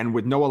 and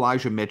with no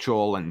Elijah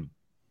Mitchell and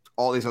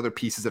all these other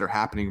pieces that are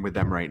happening with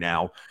them right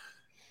now,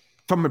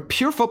 from a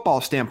pure football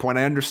standpoint,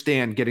 I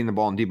understand getting the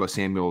ball in Deebo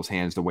Samuel's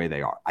hands the way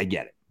they are. I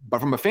get it. But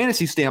from a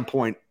fantasy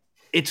standpoint,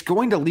 it's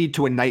going to lead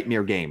to a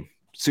nightmare game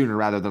sooner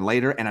rather than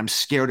later, and I'm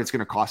scared it's going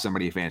to cost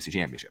somebody a fantasy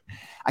championship.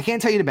 I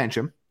can't tell you to bench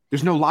him.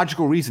 There's no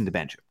logical reason to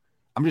bench him.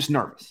 I'm just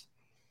nervous.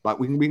 But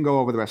we can go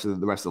over the rest of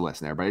the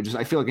list there. But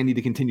I feel like I need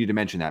to continue to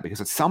mention that,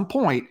 because at some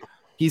point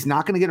he's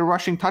not going to get a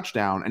rushing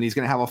touchdown, and he's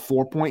going to have a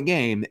 4-point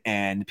game,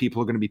 and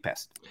people are going to be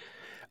pissed.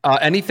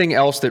 Anything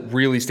else that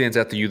really stands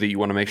out to you that you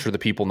want to make sure the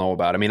people know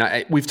about? I mean,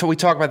 we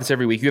talk about this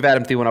every week. You have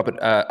Adam Thielen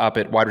up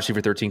at wide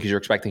receiver 13 because you're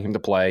expecting him to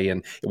play,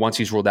 and once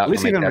he's ruled out, at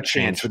least give him a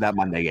chance for that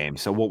Monday game.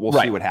 So we'll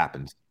see what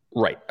happens.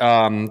 Right.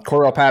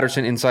 Cordarrelle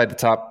Patterson inside the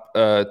top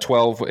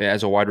 12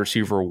 as a wide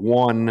receiver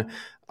 1.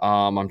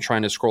 I'm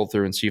trying to scroll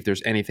through and see if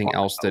there's anything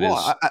else that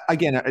is.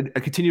 Again,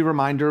 a continued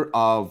reminder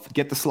of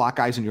get the slot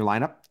guys in your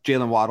lineup.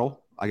 Jalen Waddle.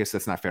 I guess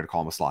that's not fair to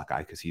call him a slot guy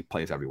because he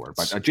plays everywhere.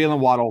 But Jalen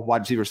Waddle,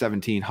 wide receiver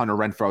 17, Hunter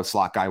Renfrow,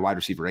 slot guy, wide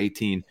receiver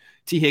 18,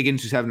 T.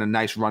 Higgins, who's having a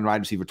nice run,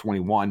 wide receiver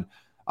 21.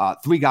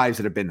 3 guys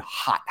that have been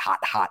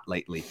hot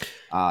lately.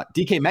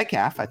 DK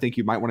Metcalf, I think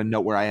you might want to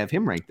note where I have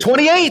him ranked.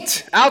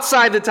 28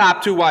 outside the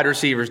top 2 wide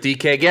receivers.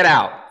 DK, get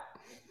out.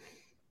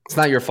 It's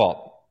not your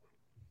fault.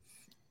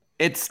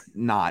 It's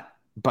not.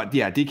 But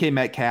yeah, DK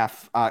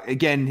Metcalf,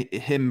 again,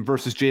 him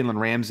versus Jalen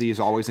Ramsey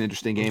is always an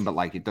interesting game, but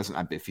like it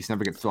doesn't, if he's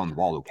never going to throw on the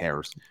ball, who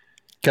cares?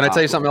 Can I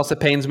tell you something else that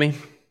pains me?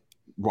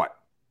 What?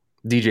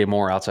 DJ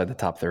Moore outside the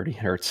top 30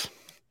 hurts.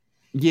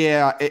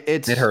 Yeah,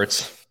 it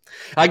hurts.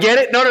 I get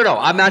it. No.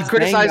 I'm not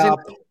criticizing.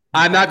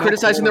 I'm not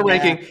criticizing the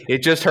ranking. It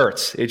just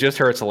hurts. It just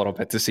hurts a little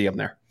bit to see him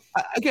there.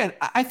 Again,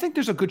 I think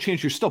there's a good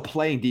chance you're still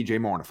playing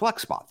DJ Moore in a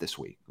flex spot this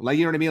week. Like,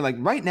 you know what I mean? Like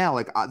right now,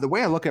 like the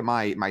way I look at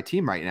my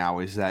team right now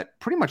is that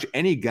pretty much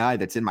any guy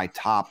that's in my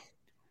top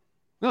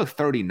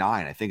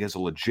 39, I think is a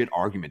legit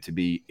argument to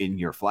be in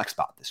your flex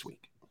spot this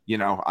week. You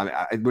know,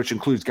 which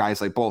includes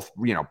guys like both,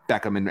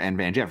 Beckham and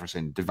Van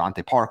Jefferson,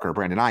 Devontae Parker,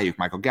 Brandon Ayuk,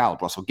 Michael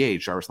Gallup, Russell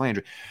Gage, Jarvis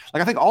Landry.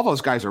 Like, I think all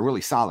those guys are really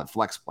solid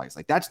flex plays.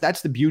 Like,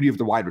 that's the beauty of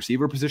the wide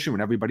receiver position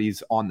when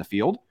everybody's on the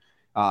field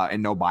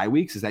and no bye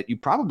weeks is that you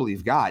probably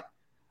have got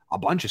a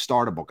bunch of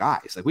startable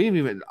guys. Like, we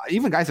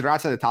even guys that are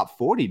outside the top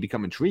 40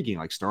 become intriguing,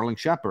 like Sterling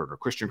Shepard or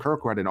Christian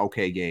Kirk, who had an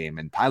okay game,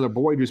 and Tyler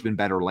Boyd, who's been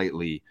better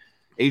lately.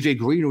 AJ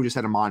Green, who just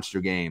had a monster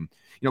game.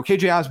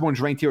 KJ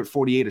Osborne's ranked here at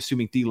 48,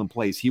 assuming Thielen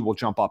plays. He will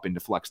jump up into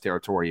flex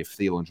territory if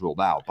Thielen's ruled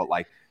out. But,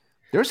 like,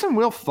 there's some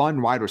real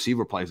fun wide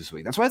receiver plays this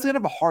week. That's why I was going to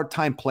have a hard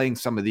time playing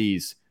some of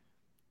these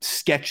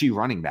sketchy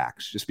running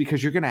backs, just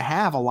because you're going to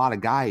have a lot of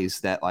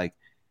guys that, like,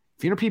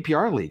 if you're in a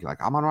PPR league, like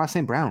Amon-Ra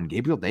St. Brown,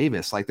 Gabriel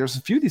Davis, like, there's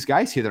a few of these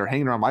guys here that are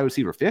hanging around wide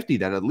receiver 50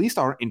 that at least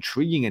are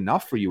intriguing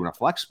enough for you in a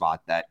flex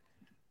spot that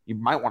you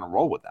might want to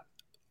roll with them.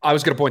 I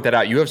was going to point that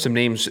out. You have some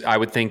names, I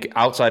would think,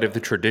 outside of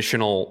the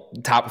traditional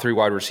top 3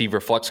 wide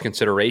receiver flex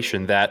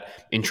consideration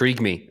that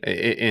intrigue me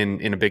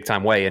in a big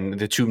time way. And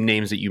the 2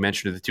 names that you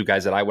mentioned are the 2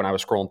 guys that when I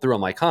was scrolling through,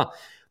 I'm like,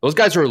 those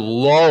guys are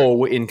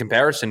low in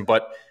comparison,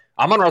 but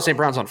Amon-Ra St.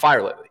 Brown's on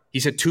fire lately.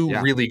 He's had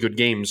 2 really good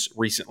games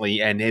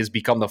recently and has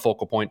become the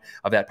focal point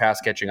of that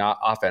pass-catching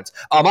offense.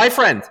 My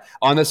friend,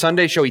 on the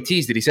Sunday show, he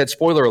teased it. He said,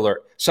 spoiler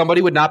alert,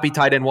 somebody would not be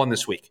tight end 1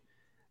 this week.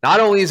 Not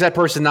only is that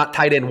person not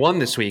tight end 1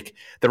 this week,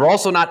 they're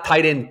also not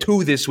tight end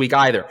 2 this week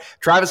either.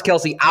 Travis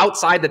Kelce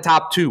outside the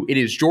top 2. It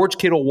is George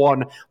Kittle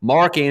 1,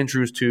 Mark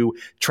Andrews 2,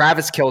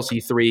 Travis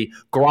Kelce 3,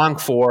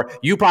 Gronk 4.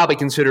 You probably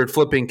considered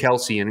flipping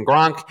Kelce and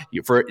Gronk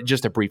for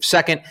just a brief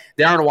second.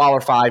 Darren Waller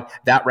 5.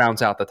 That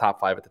rounds out the top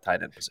 5 at the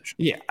tight end position.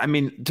 Yeah, I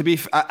mean,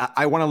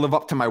 I want to live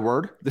up to my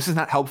word. This is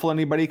not helpful to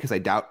anybody because I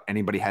doubt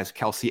anybody has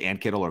Kelce and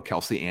Kittle or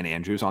Kelce and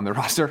Andrews on their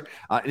roster.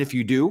 And if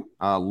you do,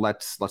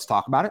 let's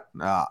talk about it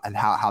and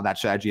how that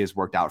strategy has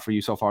worked out for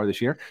you so far this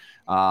year.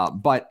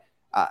 But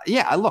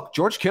look,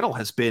 George Kittle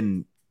has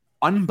been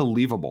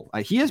unbelievable.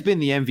 He has been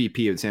the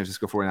MVP of the San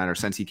Francisco 49ers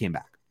since he came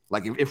back.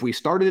 Like, if we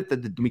started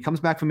it, when he comes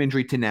back from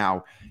injury to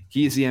now,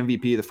 he is the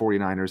MVP of the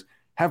 49ers,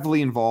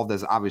 heavily involved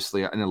as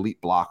obviously an elite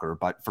blocker,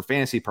 but for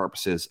fantasy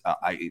purposes,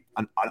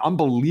 an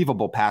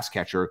unbelievable pass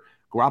catcher.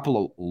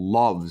 Garoppolo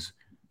loves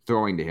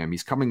throwing to him.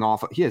 He's coming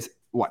off, he has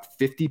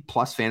 50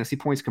 plus fantasy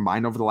points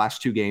combined over the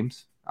last 2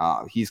 games.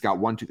 He's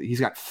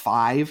got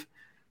 5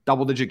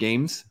 double-digit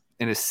games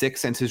and his 6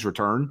 since his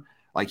return.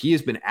 Like, he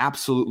has been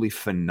absolutely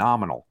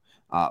phenomenal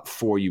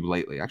for you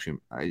lately. Actually,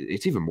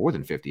 it's even more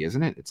than 50,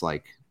 isn't it? It's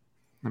like,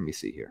 let me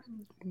see here.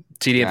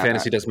 TD and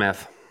Fantasy does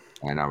math.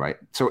 I know, right?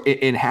 So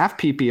in half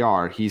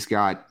PPR, he's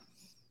got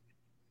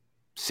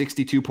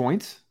 62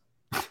 points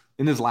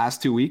in his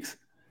last 2 weeks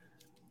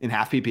in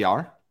half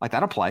PPR. Like,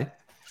 that'll play.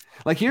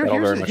 Like, here's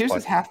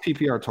his half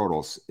PPR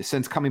totals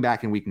since coming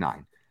back in week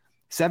 9.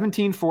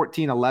 17,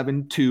 14,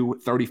 11,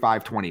 2,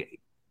 35, 28.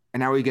 And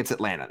now he gets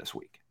Atlanta this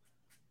week.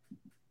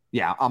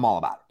 Yeah, I'm all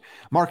about it.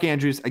 Mark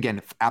Andrews,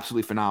 again,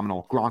 absolutely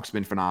phenomenal. Gronk's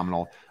been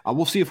phenomenal.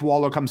 We'll see if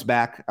Waller comes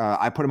back.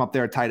 I put him up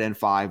there at tight end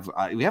 5.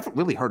 We haven't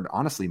really heard,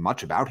 honestly,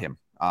 much about him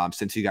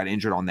since he got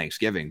injured on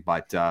Thanksgiving.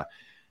 But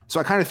so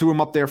I kind of threw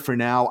him up there for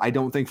now. I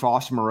don't think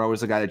Foster Moreau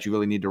is a guy that you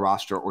really need to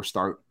roster or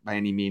start by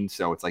any means.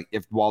 So it's like,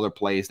 if Waller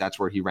plays, that's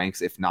where he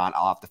ranks. If not,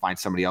 I'll have to find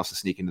somebody else to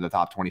sneak into the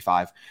top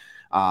 25.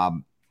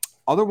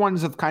 Other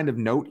ones of kind of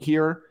note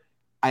here,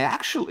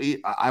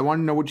 I want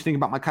to know what you think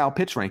about my Kyle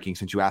Pitts ranking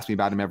since you ask me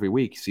about him every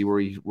week. See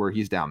where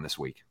he's down this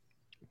week.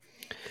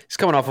 He's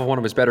coming off of one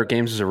of his better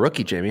games as a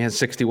rookie, Jamie. He has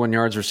 61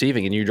 yards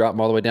receiving, and you drop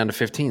him all the way down to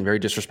 15. Very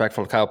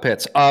disrespectful to Kyle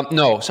Pitts.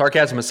 No,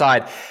 sarcasm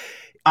aside,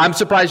 I'm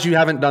surprised you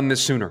haven't done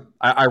this sooner.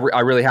 I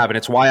really haven't.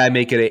 It's why I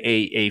make it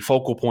a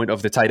focal point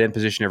of the tight end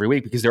position every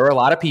week, because there are a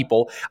lot of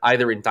people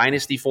either in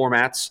dynasty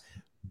formats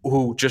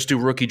who just do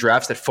rookie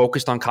drafts that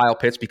focused on Kyle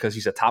Pitts because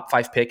he's a top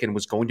 5 pick and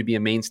was going to be a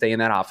mainstay in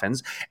that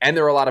offense. And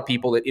there are a lot of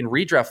people that in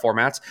redraft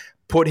formats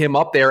put him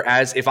up there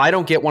as, if I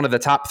don't get one of the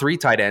top 3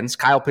 tight ends,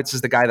 Kyle Pitts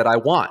is the guy that I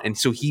want. And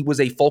so he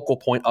was a focal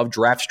point of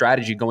draft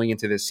strategy going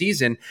into this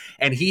season.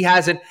 And he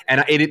hasn't,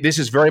 and this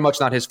is very much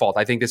not his fault.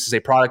 I think this is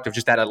a product of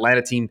just that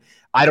Atlanta team.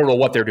 I don't know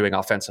what they're doing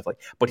offensively,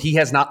 but he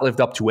has not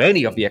lived up to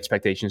any of the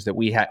expectations that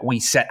we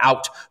set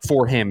out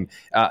for him,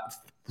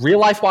 real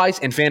life wise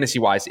and fantasy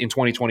wise in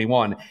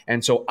 2021.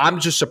 And so I'm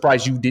just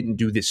surprised you didn't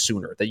do this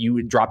sooner, that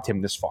you dropped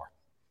him this far.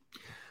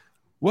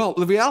 Well,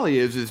 the reality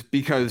is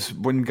because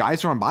when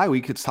guys are on bye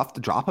week, it's tough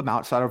to drop them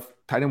outside of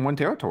tight end 1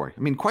 territory. I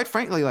mean, quite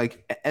frankly,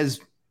 like as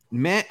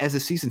the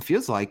season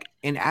feels like,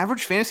 in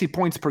average fantasy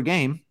points per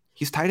game,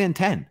 he's tight end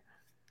 10.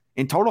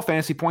 In total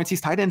fantasy points,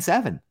 he's tight end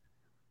 7.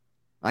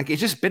 Like,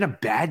 it's just been a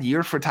bad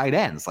year for tight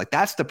ends. Like,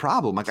 that's the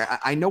problem. Like,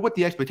 I know what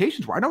the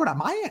expectations were. I know what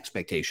my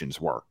expectations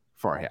were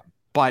for him.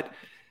 But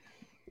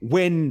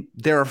when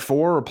there are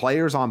 4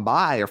 players on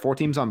bye or 4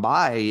 teams on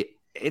bye,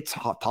 it's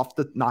tough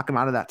to knock him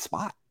out of that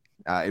spot.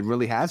 It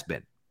really has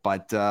been.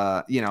 But,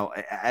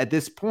 at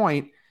this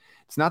point,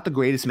 it's not the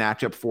greatest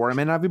matchup for him,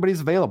 and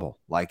everybody's available.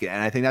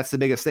 And I think that's the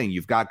biggest thing.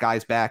 You've got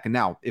guys back, and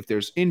now if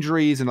there's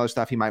injuries and other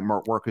stuff, he might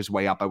work his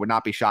way up. I would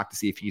not be shocked to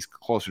see if he's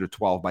closer to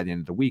 12 by the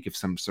end of the week if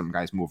some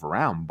guys move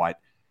around. But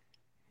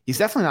he's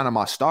definitely not a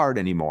must start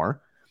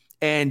anymore.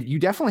 And you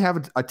definitely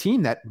have a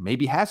team that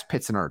maybe has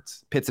Pitts and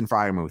Ertz, Pitts and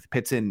Freiermuth,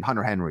 Pitts and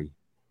Hunter Henry.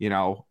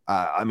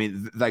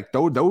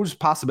 Those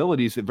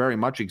possibilities that very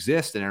much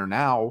exist and are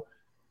now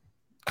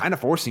kind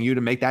of forcing you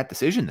to make that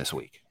decision this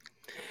week.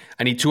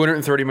 I need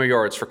 230 more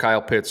yards for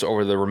Kyle Pitts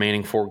over the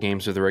remaining 4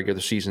 games of the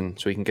regular season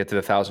so he can get to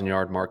the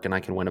 1,000-yard mark and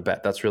I can win a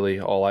bet. That's really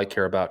all I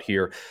care about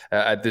here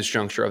at this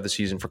juncture of the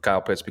season for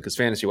Kyle Pitts, because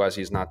fantasy-wise,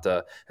 he's not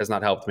has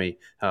not helped me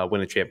win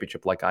a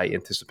championship like I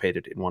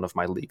anticipated in one of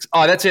my leagues.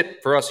 That's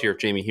it for us here,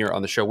 Jamie, here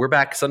on the show. We're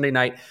back Sunday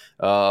night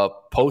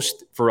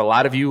post, for a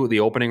lot of you, the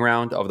opening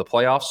round of the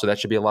playoffs, so that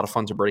should be a lot of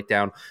fun to break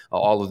down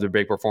all of the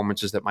big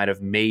performances that might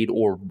have made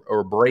or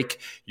break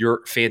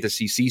your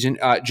fantasy season.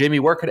 Jamie,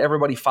 where could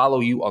everybody follow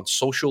you on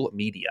social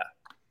media?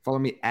 Follow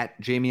me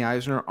at Jamie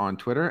Eisner on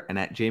Twitter and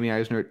at Jamie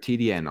Eisner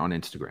TDN on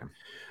Instagram.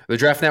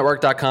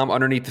 TheDraftNetwork.com,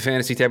 underneath the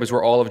fantasy tab, is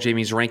where all of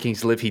Jamie's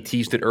rankings live. He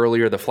teased it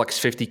earlier. The Flex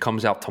 50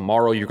 comes out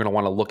tomorrow. You're going to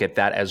want to look at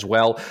that as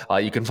well.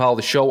 You can follow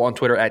the show on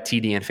Twitter at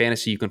TDN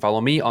Fantasy. You can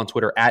follow me on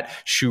Twitter at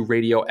Shoe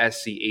Radio,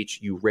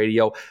 SCHU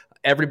Radio.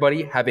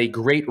 Everybody, have a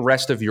great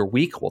rest of your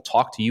week. We'll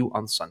talk to you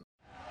on Sunday.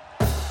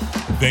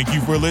 Thank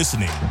you for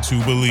listening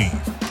to Believe.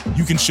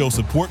 You can show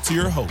support to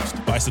your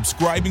host by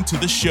subscribing to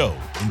the show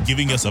and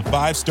giving us a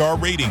 5-star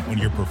rating on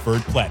your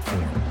preferred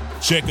platform.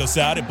 Check us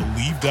out at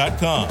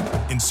Believe.com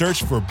and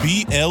search for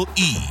BLEAV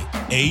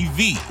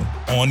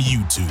on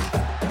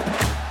YouTube.